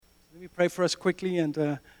Let me pray for us quickly, and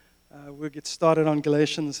we'll get started on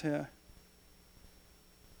Galatians here.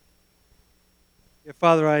 Yeah,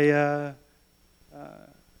 Father,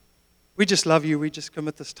 we just love you. We just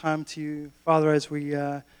commit this time to you. Father, as we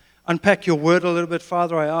unpack your word a little bit,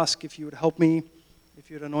 Father, I ask if you would help me, if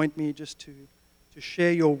you would anoint me just to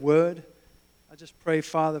share your word. I just pray,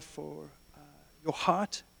 Father, for your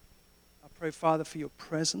heart. I pray, Father, for your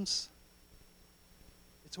presence.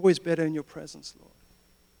 It's always better in your presence, Lord.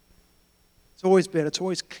 It's always better. It's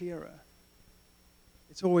always clearer.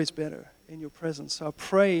 It's always better in your presence. So I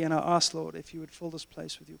pray and I ask, Lord, if you would fill this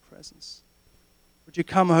place with your presence. Would you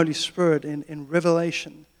come, Holy Spirit, in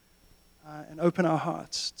revelation and open our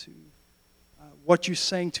hearts to what you're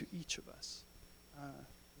saying to each of us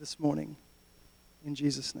this morning. In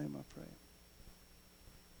Jesus' name I pray.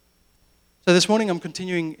 So this morning I'm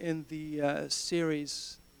continuing in the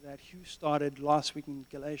series that Hugh started last week in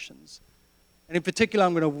Galatians. And in particular,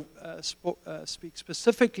 I'm going to speak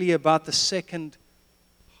specifically about the second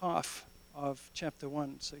half of chapter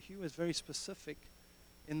 1. So Hugh was very specific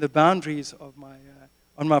in the boundaries of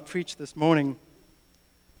my preach this morning.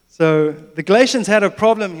 So the Galatians had a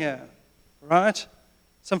problem here, right?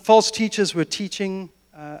 Some false teachers were teaching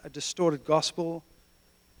a distorted gospel.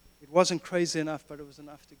 It wasn't crazy enough, but it was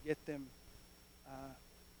enough to get them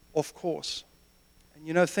off course. And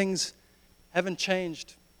you know, things haven't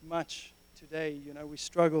changed much today. You know, we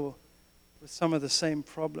struggle with some of the same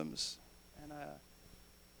problems. And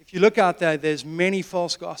if you look out there, there's many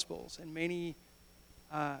false gospels and many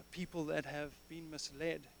people that have been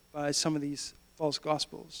misled by some of these false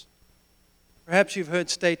gospels. Perhaps you've heard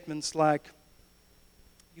statements like,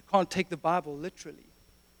 you can't take the Bible literally.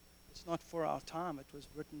 It's not for our time. It was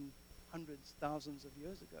written hundreds, thousands of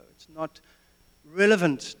years ago. It's not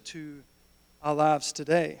relevant to our lives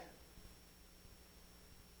today.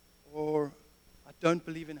 Or, I don't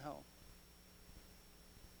believe in hell.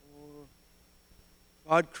 Or,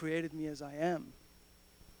 God created me as I am,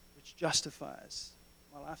 which justifies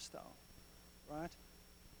my lifestyle, right?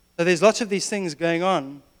 So there's lots of these things going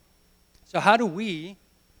on. So how do we,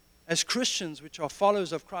 as Christians, which are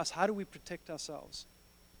followers of Christ, how do we protect ourselves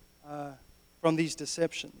from these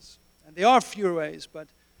deceptions? And there are a few ways, but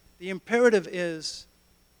the imperative is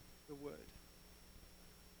the Word.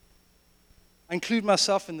 I include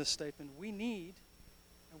myself in this statement. We need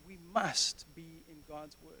and we must be in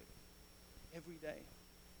God's Word every day,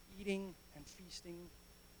 eating and feasting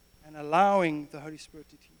and allowing the Holy Spirit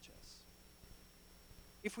to teach us.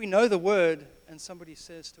 If we know the Word and somebody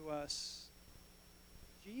says to us,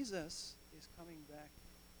 Jesus is coming back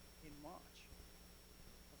in March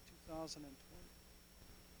of 2020,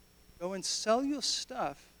 go and sell your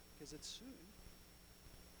stuff because it's soon.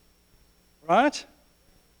 Right?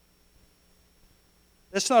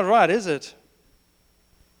 That's not right, is it?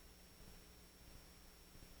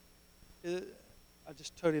 I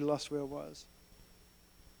just totally lost where I was.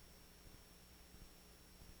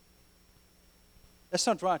 That's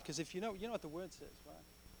not right, because if you know what the word says, right?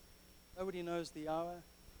 Nobody knows the hour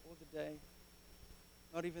or the day,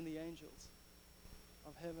 not even the angels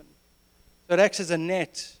of heaven. So it acts as a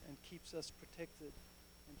net and keeps us protected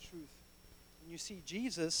in truth. And you see,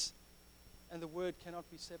 Jesus and the Word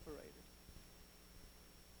cannot be separated.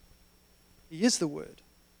 He is the Word.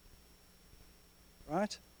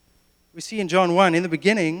 Right? We see in John 1, in the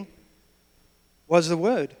beginning was the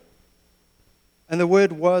Word. And the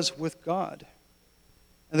Word was with God.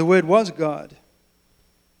 And the Word was God.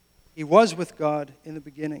 He was with God in the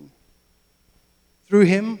beginning. Through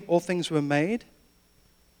Him, all things were made.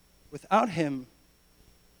 Without Him,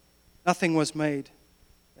 nothing was made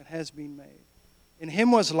that has been made. In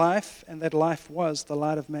Him was life, and that life was the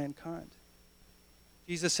light of mankind.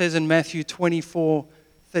 Jesus says in Matthew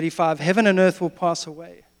 24:35, heaven and earth will pass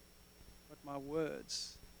away, but my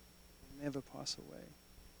words will never pass away.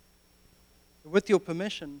 With your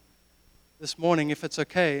permission, this morning, if it's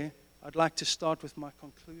okay, I'd like to start with my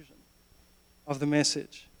conclusion of the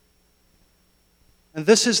message. And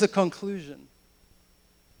this is the conclusion.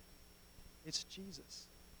 It's Jesus.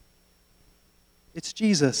 It's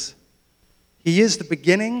Jesus. He is the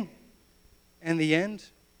beginning and the end.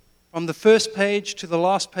 From the first page to the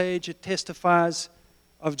last page, it testifies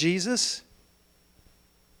of Jesus.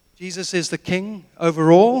 Jesus is the King over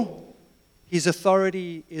all. His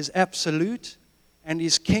authority is absolute, and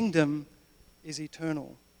His kingdom is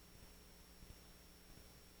eternal.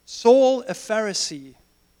 Saul, a Pharisee,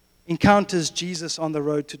 encounters Jesus on the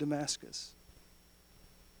road to Damascus.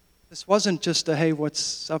 This wasn't just a, hey,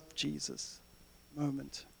 what's up, Jesus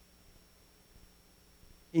moment.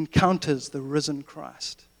 He encounters the risen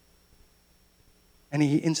Christ, and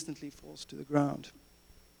he instantly falls to the ground.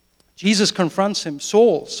 Jesus confronts him,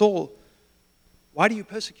 Saul, Saul, why do you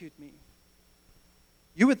persecute me?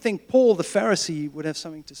 You would think Paul the Pharisee would have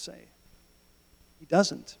something to say. He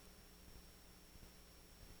doesn't.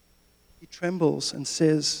 He trembles and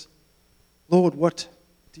says, Lord, what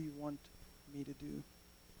do you want me to do?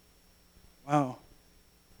 Wow.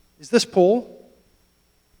 Is this Paul?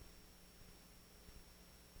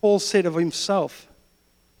 Paul said of himself,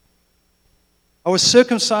 I was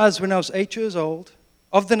circumcised when I was 8 years old,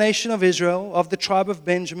 of the nation of Israel, of the tribe of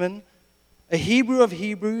Benjamin, a Hebrew of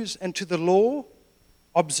Hebrews, and to the law,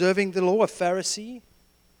 observing the law, a Pharisee.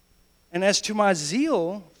 And as to my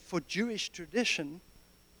zeal for Jewish tradition,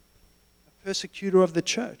 a persecutor of the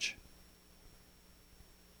church.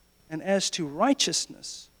 And as to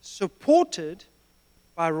righteousness, supported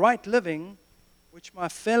by right living, which my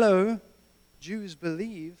fellow Jews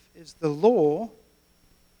believe is the law,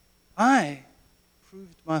 I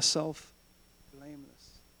proved myself blameless.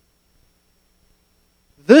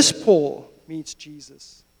 This Paul meets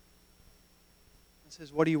Jesus and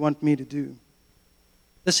says, what do you want me to do?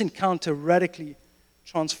 This encounter radically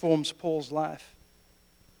transforms Paul's life.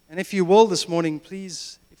 And if you will this morning,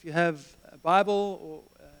 please, if you have a Bible or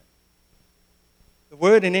the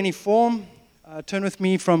Word in any form, turn with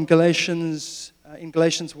me from Galatians, in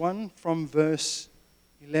Galatians 1, from verse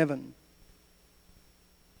 11.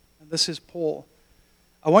 And this is Paul.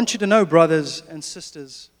 I want you to know, brothers and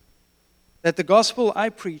sisters, that the gospel I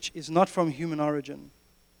preach is not from human origin.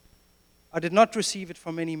 I did not receive it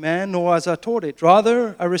from any man, nor was I taught it.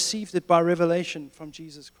 Rather, I received it by revelation from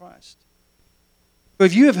Jesus Christ. For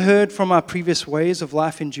if you have heard from our previous ways of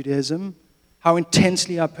life in Judaism, how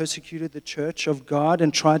intensely I persecuted the church of God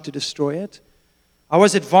and tried to destroy it, I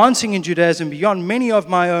was advancing in Judaism beyond many of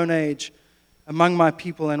my own age among my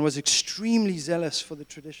people and was extremely zealous for the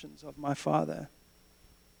traditions of my father.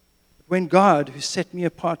 But when God, who set me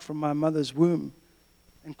apart from my mother's womb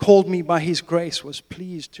and called me by his grace, was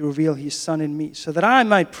pleased to reveal his Son in me so that I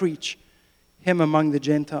might preach him among the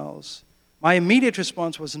Gentiles, my immediate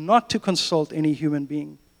response was not to consult any human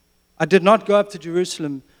being. I did not go up to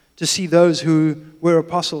Jerusalem to see those who were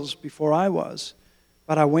apostles before I was,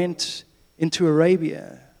 but I went into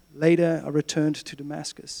Arabia. Later, I returned to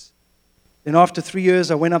Damascus. Then after 3 years,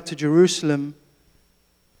 I went up to Jerusalem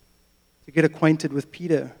to get acquainted with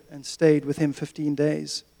Peter and stayed with him 15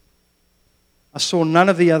 days. I saw none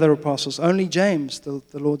of the other apostles, only James, the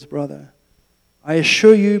Lord's brother. I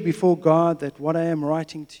assure you before God that what I am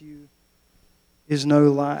writing to you is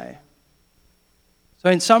no lie. So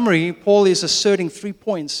in summary, Paul is asserting 3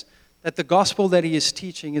 points that the gospel that he is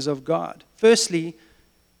teaching is of God. Firstly,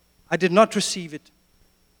 I did not receive it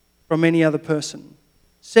from any other person.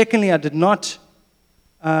 Secondly, no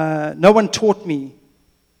one taught me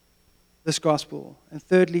this gospel. And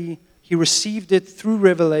thirdly, he received it through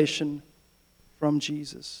revelation from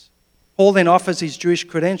Jesus. Paul then offers his Jewish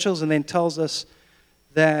credentials and then tells us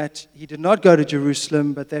that he did not go to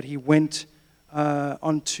Jerusalem, but that he went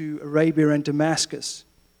on to Arabia and Damascus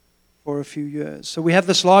for a few years. So we have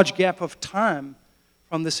this large gap of time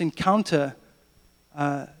from this encounter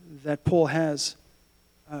that Paul has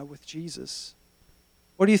with Jesus.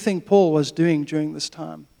 What do you think Paul was doing during this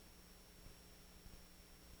time?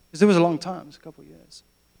 Because it was a long time, it was a couple of years.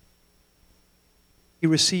 He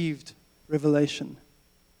received revelation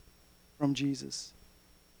from Jesus.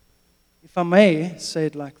 If I may say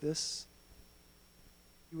it like this,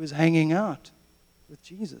 he was hanging out with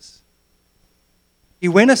Jesus. He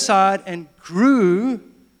went aside and grew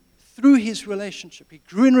through his relationship. He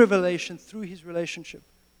grew in revelation through his relationship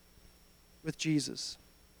with Jesus.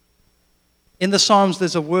 In the Psalms,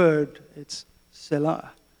 there's a word, it's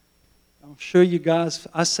Selah. I'm sure you guys,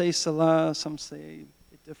 I say Selah, some say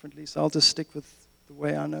it differently, so I'll just stick with the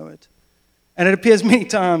way I know it. And it appears many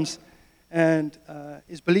times and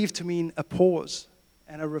is believed to mean a pause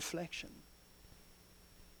and a reflection.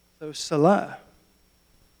 So Selah.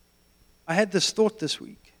 I had this thought this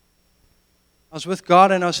week. I was with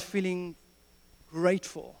God and I was feeling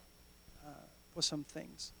grateful for some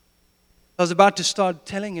things. I was about to start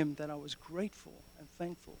telling him that I was grateful and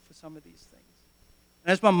thankful for some of these things.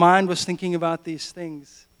 And as my mind was thinking about these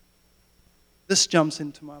things, this jumps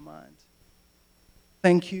into my mind.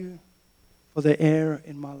 Thank you for the air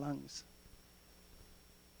in my lungs.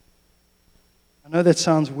 I know that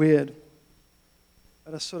sounds weird,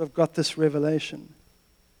 but I sort of got this revelation.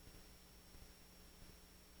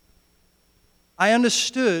 I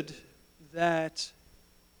understood that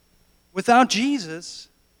without Jesus,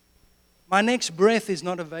 my next breath is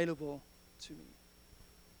not available to me.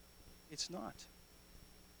 It's not.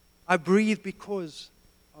 I breathe because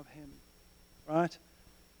of him, right?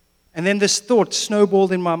 And then this thought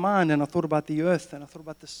snowballed in my mind, and I thought about the earth, and I thought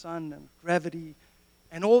about the sun and gravity,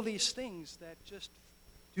 and all these things that just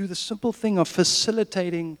do the simple thing of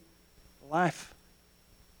facilitating life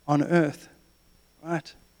on earth,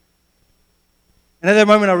 right? And at that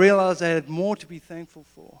moment, I realized I had more to be thankful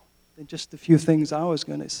for than just the few things I was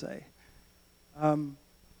going to say.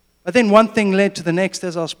 But then one thing led to the next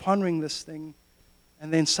as I was pondering this thing,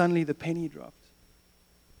 and then suddenly the penny dropped.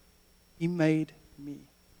 He made me.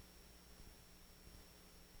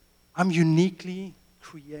 I'm uniquely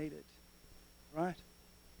created, right?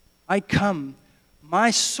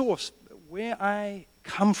 My source, where I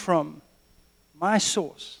come from, my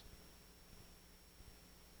source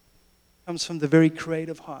comes from the very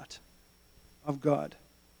creative heart of God.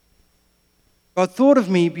 God thought of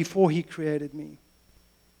me before He created me.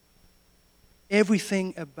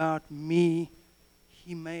 Everything about me,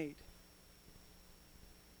 He made.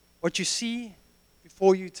 What you see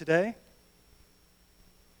before you today,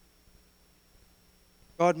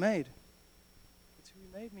 God made. That's who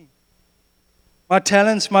He made me. My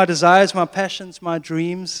talents, my desires, my passions, my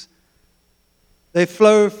dreams, they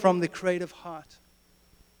flow from the creative heart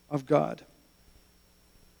of God.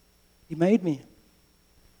 He made me.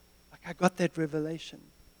 Like I got that revelation.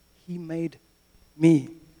 He made me.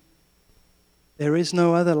 There is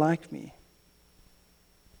no other like me.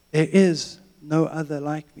 There is no other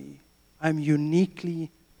like me. I'm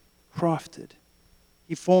uniquely crafted.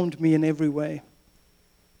 He formed me in every way.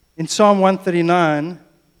 In Psalm 139,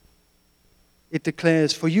 it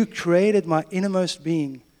declares, "For you created my innermost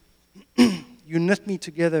being. You knit me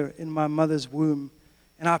together in my mother's womb,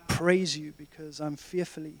 and I praise you because I'm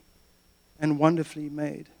fearfully and wonderfully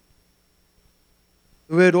made."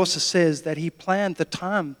 The word also says that He planned the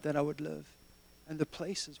time that I would live and the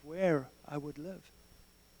places where I would live.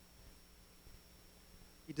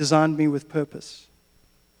 He designed me with purpose.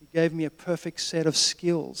 He gave me a perfect set of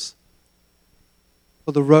skills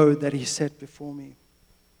for the road that He set before me.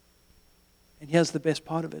 And here's the best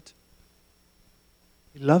part of it.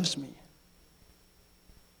 He loves me.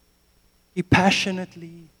 He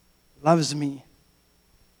passionately loves me.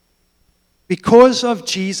 Because of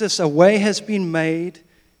Jesus, a way has been made,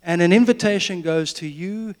 and an invitation goes to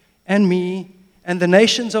you and me and the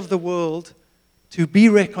nations of the world to be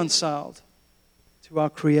reconciled to our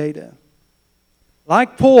Creator.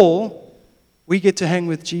 Like Paul, we get to hang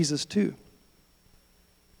with Jesus too.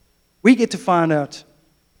 We get to find out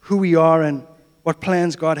who we are and what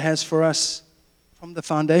plans God has for us from the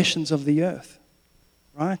foundations of the earth,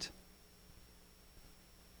 right?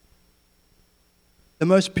 The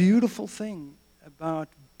most beautiful thing about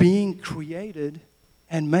being created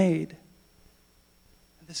and made,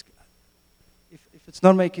 and this, if it's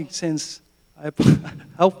not making sense,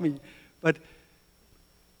 help me, but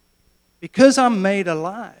because I'm made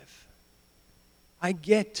alive, I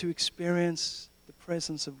get to experience the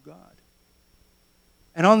presence of God.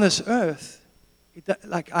 And on this earth,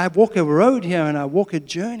 like I walk a road here and I walk a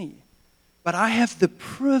journey, but I have the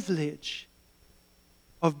privilege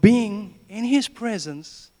of being in His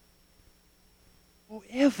presence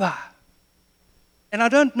forever. And I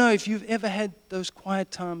don't know if you've ever had those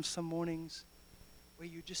quiet times some mornings where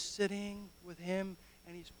you're just sitting with Him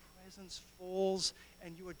and His presence falls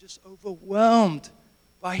and you are just overwhelmed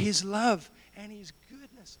by His love and His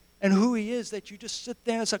goodness and who He is, that you just sit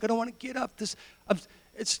there and it's like, I don't want to get up. This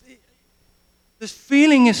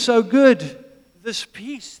feeling is so good. This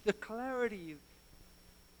peace, the clarity,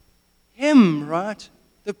 Him, right?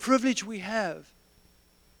 The privilege we have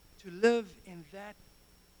to live in that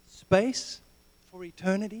space for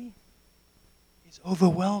eternity is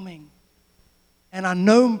overwhelming. And I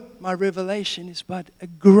know my revelation is but a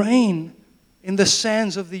grain in the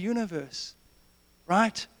sands of the universe,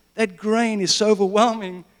 right? That grain is so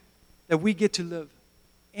overwhelming that we get to live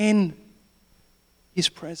in His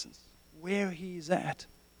presence, where He is at,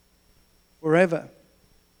 forever.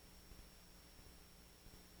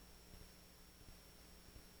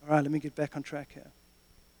 All right, let me get back on track here.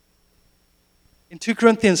 In 2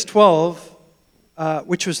 Corinthians 12,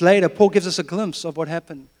 which was later, Paul gives us a glimpse of what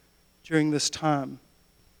happened during this time.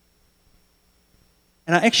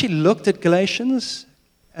 And I actually looked at Galatians,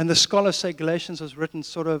 and the scholars say Galatians was written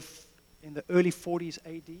sort of in the early 40s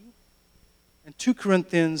AD. And 2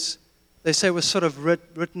 Corinthians, they say, was sort of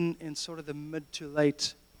written in sort of the mid to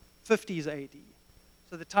late 50s AD.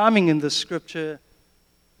 So the timing in this scripture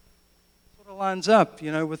sort of lines up,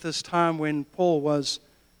 with this time when Paul was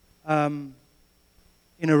in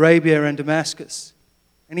Arabia and Damascus.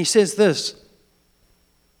 And he says this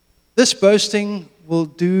boasting will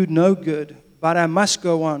do no good, but I must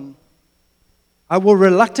go on. I will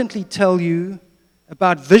reluctantly tell you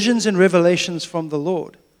about visions and revelations from the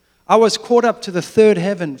Lord. I was caught up to the third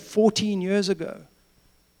heaven 14 years ago.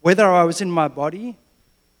 Whether I was in my body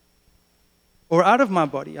or out of my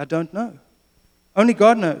body, I don't know. Only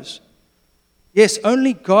God knows. Yes,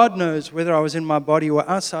 only God knows whether I was in my body or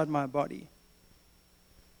outside my body.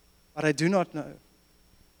 But I do not know.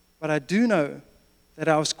 But I do know that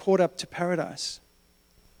I was caught up to paradise.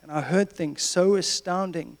 And I heard things so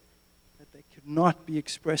astounding that they could not be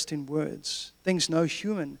expressed in words. Things no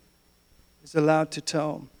human is allowed to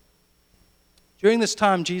tell. During this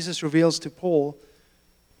time, Jesus reveals to Paul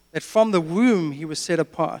that from the womb he was set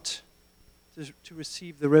apart to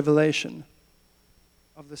receive the revelation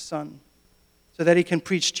of the Son, so that he can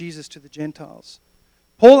preach Jesus to the Gentiles.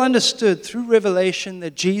 Paul understood through revelation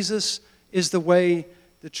that Jesus is the way,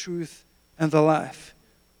 the truth, and the life.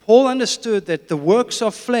 Paul understood that the works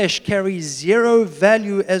of flesh carry zero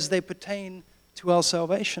value as they pertain to our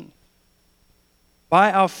salvation.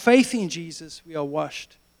 By our faith in Jesus, we are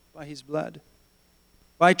washed by his blood.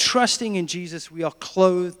 By trusting in Jesus, we are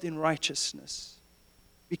clothed in righteousness,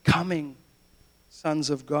 becoming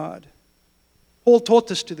sons of God. Paul taught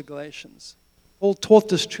this to the Galatians. Paul taught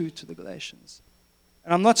this truth to the Galatians.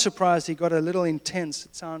 And I'm not surprised he got a little intense.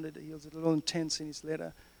 He was a little intense in his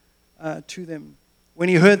letter to them when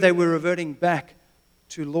he heard they were reverting back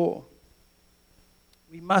to law.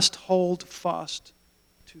 We must hold fast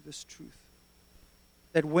to this truth,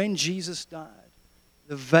 that when Jesus died,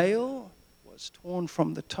 the veil was torn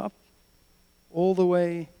from the top all the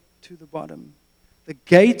way to the bottom. The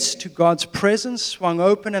gates to God's presence swung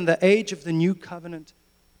open and the age of the new covenant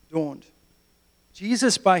dawned.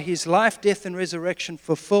 Jesus, by his life, death, and resurrection,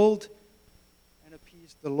 fulfilled and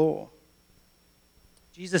appeased the law.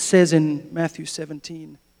 Jesus says in Matthew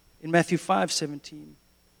 5:17,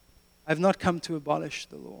 I have not come to abolish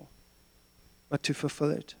the law, but to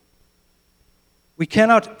fulfill it. We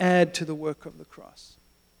cannot add to the work of the cross.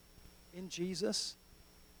 In Jesus,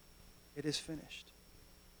 it is finished.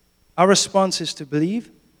 Our response is to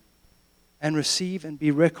believe and receive and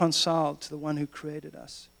be reconciled to the one who created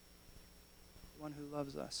us, the one who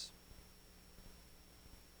loves us.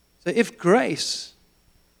 So if grace,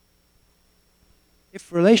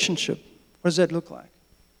 if relationship, what does that look like?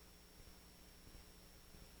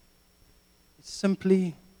 It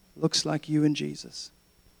simply looks like you and Jesus.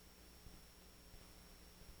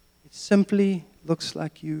 It simply looks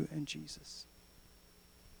like you and Jesus.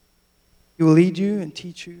 He will lead you and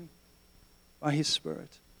teach you by his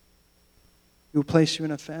Spirit. He will place you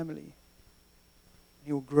in a family.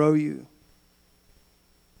 He will grow you.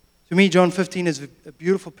 To me, John 15 is a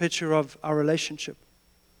beautiful picture of our relationship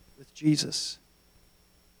with Jesus.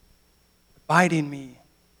 Abide in me,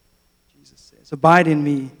 Jesus says. Abide in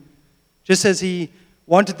me. Just as he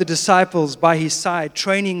wanted the disciples by his side,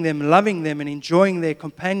 training them, loving them, and enjoying their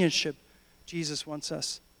companionship, Jesus wants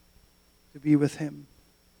us to be with him.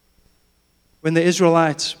 When the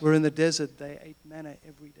Israelites were in the desert, they ate manna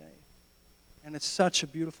every day. And it's such a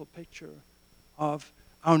beautiful picture of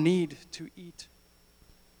our need to eat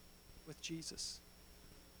with Jesus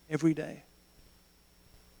every day.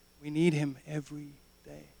 We need him every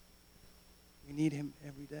day. We need him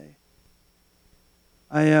every day.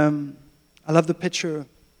 I love the picture. I'm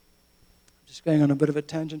just going on a bit of a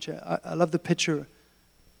tangent here. I love the picture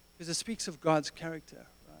because it speaks of God's character,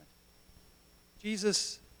 right?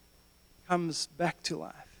 Jesus comes back to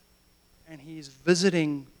life and he's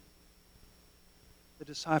visiting the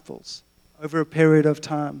disciples over a period of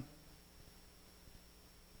time.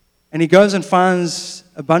 And he goes and finds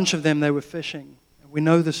a bunch of them, they were fishing. And we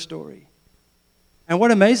know the story. And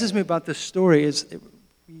what amazes me about this story is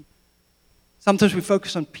sometimes we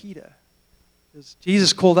focus on Peter. Because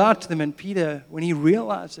Jesus called out to them, and Peter, when he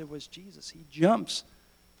realized it was Jesus, he jumps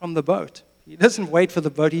from the boat. He doesn't wait for the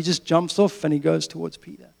boat, he just jumps off and he goes towards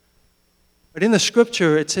Peter. But in the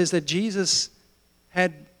scripture, it says that Jesus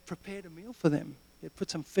had prepared a meal for them. He had put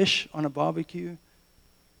some fish on a barbecue.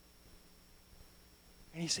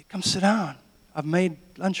 And he said, come sit down. I've made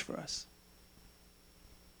lunch for us.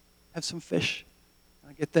 Have some fish.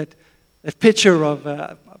 I get that picture of,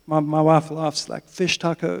 my wife laughs, like fish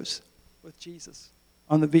tacos with Jesus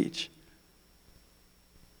on the beach.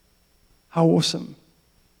 How awesome.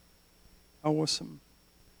 How awesome.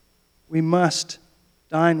 We must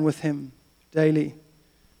dine with him daily.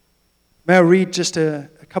 May I read just a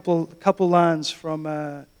couple lines from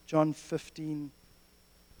John 15:3.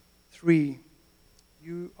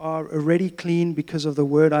 You are already clean because of the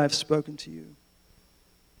word I have spoken to you.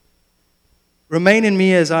 Remain in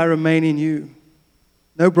me as I remain in you.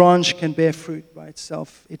 No branch can bear fruit by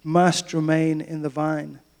itself. It must remain in the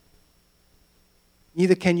vine.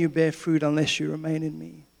 Neither can you bear fruit unless you remain in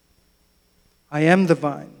me. I am the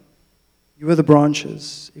vine. You are the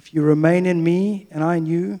branches. If you remain in me and I in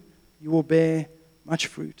you, you will bear much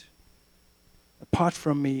fruit. Apart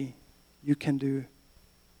from me, you can do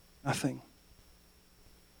nothing.